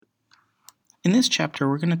In this chapter,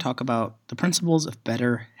 we're going to talk about the principles of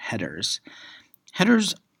better headers.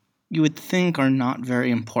 Headers, you would think, are not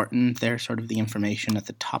very important. They're sort of the information at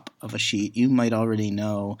the top of a sheet. You might already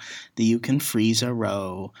know that you can freeze a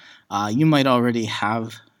row. You might already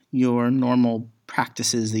have your normal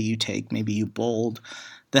practices that you take. Maybe you bold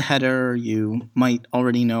the header. You might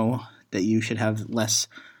already know that you should have less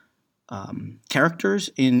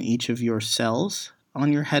characters in each of your cells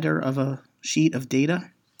on your header of a sheet of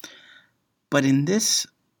data. But in this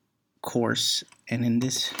course and in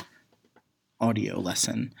this audio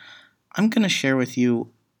lesson, I'm going to share with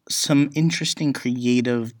you some interesting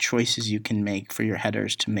creative choices you can make for your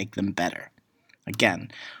headers to make them better.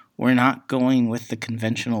 Again, we're not going with the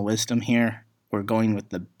conventional wisdom here. We're going with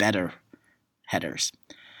the better headers.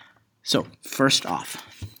 So first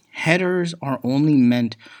off, headers are only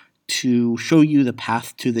meant to show you the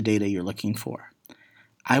path to the data you're looking for.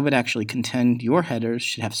 I would actually contend your headers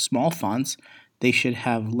should have small fonts. They should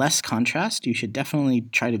have less contrast. You should definitely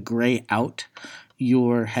try to gray out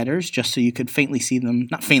your headers just so you could faintly see them,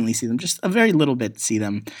 not faintly see them, just a very little bit see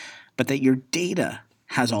them, but that your data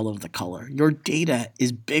has all of the color. Your data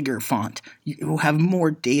is bigger font. You have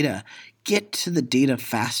more data. Get to the data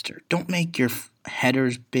faster. Don't make your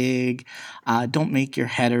headers big. Don't make your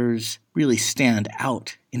headers really stand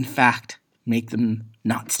out. In fact, make them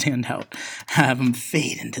not stand out. Have them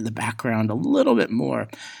fade into the background a little bit more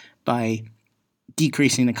by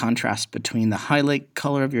decreasing the contrast between the highlight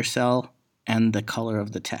color of your cell and the color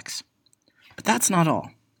of the text. But that's not all.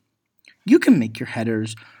 You can make your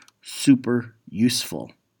headers super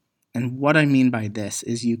useful. And what I mean by this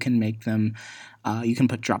is you can make them, you can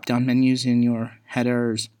put drop-down menus in your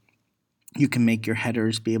headers. You can make your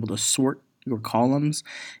headers be able to sort your columns.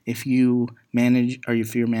 If you manage, or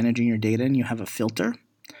if you're managing your data and you have a filter,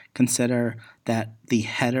 consider that the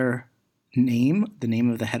header name, the name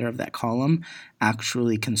of the header of that column,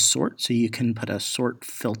 actually can sort. So you can put a sort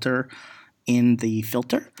filter in the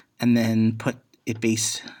filter and then put it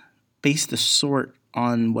base the sort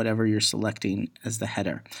on whatever you're selecting as the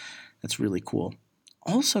header. That's really cool.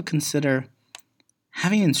 Also consider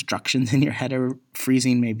having instructions in your header,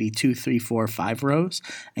 freezing maybe 2, 3, 4, 5 rows,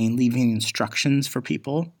 and leaving instructions for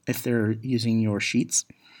people if they're using your sheets,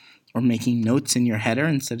 or making notes in your header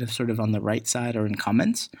instead of sort of on the right side or in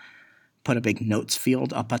comments. Put a big notes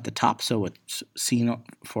field up at the top so it's seen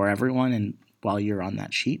for everyone and while you're on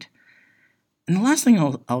that sheet. And the last thing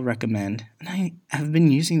I'll recommend, and I have been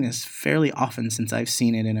using this fairly often since I've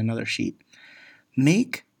seen it in another sheet,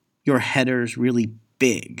 make your headers really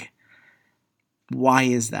big. Why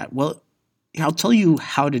is that? Well, I'll tell you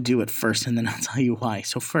how to do it first, and then I'll tell you why.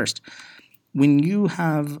 So first, when you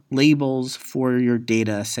have labels for your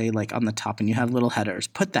data, say like on the top, and you have little headers,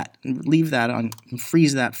 put that, leave that on,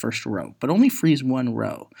 freeze that first row, but only freeze one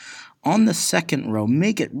row. On the second row,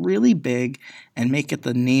 make it really big and make it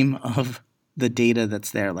the name of the data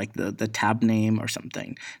that's there, like the tab name or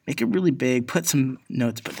something. Make it really big, put some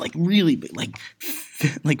notes, but like really big,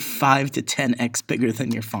 like 5 to 10x bigger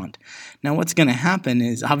than your font. Now what's going to happen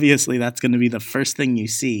is obviously that's going to be the first thing you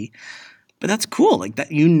see, but that's cool. Like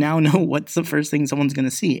that, you now know what's the first thing someone's going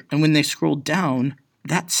to see. And when they scroll down,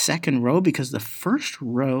 that second row, because the first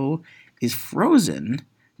row is frozen,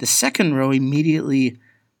 the second row immediately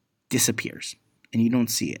disappears and you don't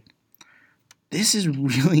see it. This is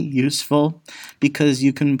really useful because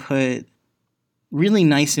you can put really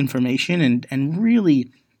nice information and really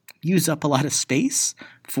use up a lot of space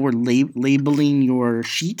for labeling your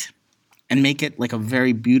sheet and make it like a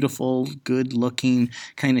very beautiful, good-looking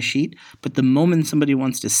kind of sheet. But the moment somebody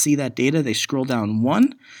wants to see that data, they scroll down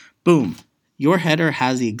one, boom. Your header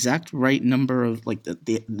has the exact right number of like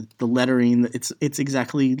the lettering. It's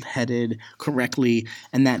exactly headed correctly,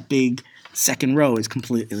 and that big second row is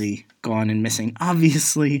completely gone and missing.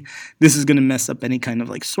 Obviously, this is going to mess up any kind of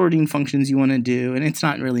like sorting functions you want to do, and it's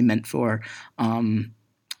not really meant for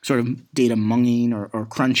sort of data munging or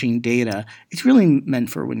crunching data. It's really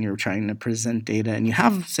meant for when you're trying to present data and you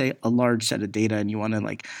have, say, a large set of data and you want to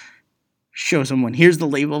like show someone, here's the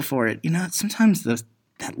label for it. You know, sometimes that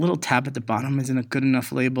little tab at the bottom isn't a good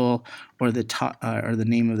enough label, or the top or the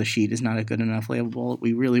name of the sheet is not a good enough label.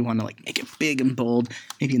 We really want to like make it big and bold.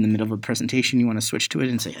 Maybe in the middle of a presentation, you want to switch to it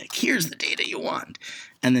and say like, "Here's the data you want,"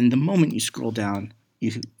 and then the moment you scroll down,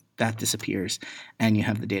 that disappears, and you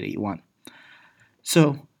have the data you want.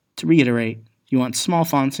 So to reiterate, you want small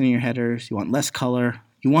fonts in your headers. You want less color.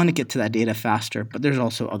 You want to get to that data faster, but there's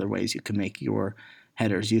also other ways you can make your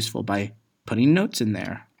headers useful by putting notes in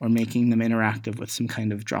there, or making them interactive with some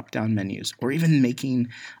kind of drop-down menus, or even making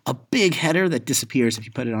a big header that disappears if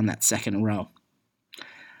you put it on that second row.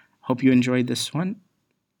 Hope you enjoyed this one.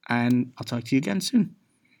 and I'll talk to you again soon.